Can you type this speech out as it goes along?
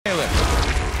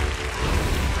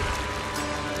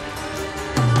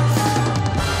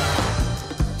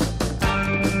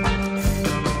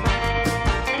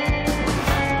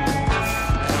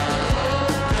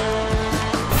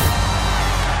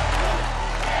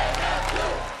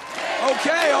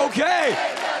Okay.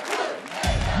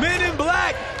 Men in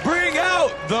Black, bring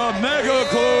out the Mega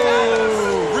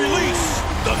Clue. Release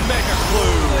the Mega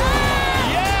Clue.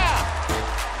 Yeah!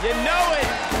 You know it.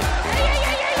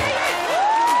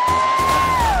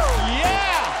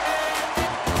 Yeah!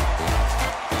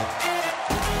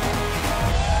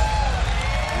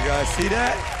 You guys see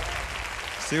that?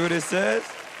 See what it says?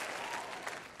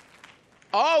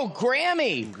 Oh,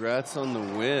 Grammy. Congrats on the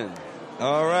win.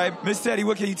 All right, Miss Teddy,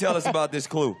 what can you tell us about this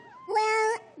clue?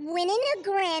 Well, winning a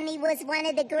Grammy was one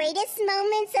of the greatest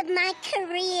moments of my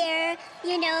career.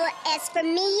 You know, as for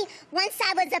me, once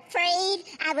I was afraid,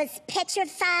 I was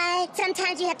petrified.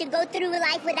 Sometimes you have to go through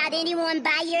life without anyone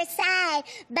by your side,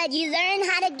 but you learn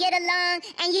how to get along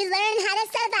and you learn how to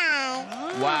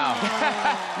survive. Wow.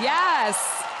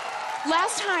 Yes.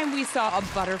 Last time we saw a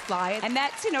butterfly, and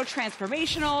that's,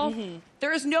 transformational.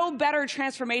 There is no better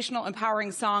transformational,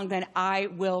 empowering song than I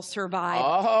Will Survive.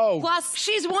 Oh. Plus,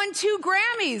 she's won 2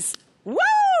 Grammys. Woo!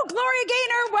 Gloria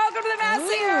Gaynor, welcome to the Masked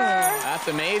Singer. That's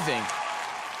amazing.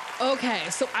 Okay,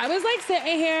 so I was like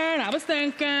sitting here and I was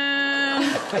thinking,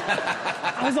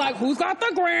 I was like, who's got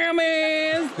the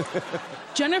Grammys?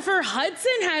 Jennifer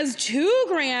Hudson has 2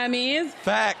 Grammys.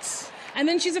 Facts. And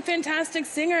then she's a fantastic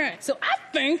singer. So I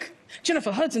think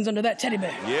Jennifer Hudson's under that teddy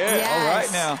bear. Yeah, all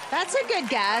right now. That's a good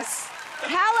guess.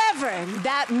 However,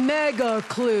 that mega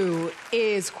clue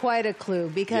is quite a clue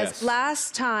because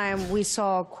last time we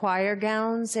saw choir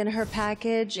gowns in her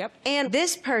package. Yep. And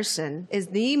this person is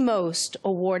the most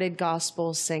awarded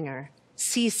gospel singer,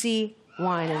 CeCe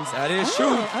Winans. That is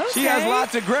true. She has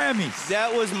lots of Grammys.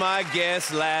 That was my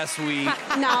guess last week.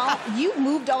 Now, you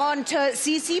moved on to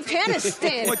CeCe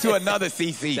Peniston. Went to another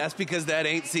CC. That's because that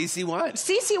ain't CeCe Winans.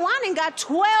 CeCe Winans got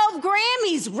 12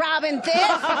 Grammys, Robin Thicke.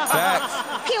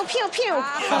 Facts. Pew, pew, pew.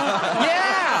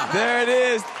 Yeah! There it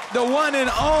is. The one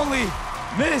and only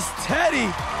Miss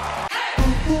Teddy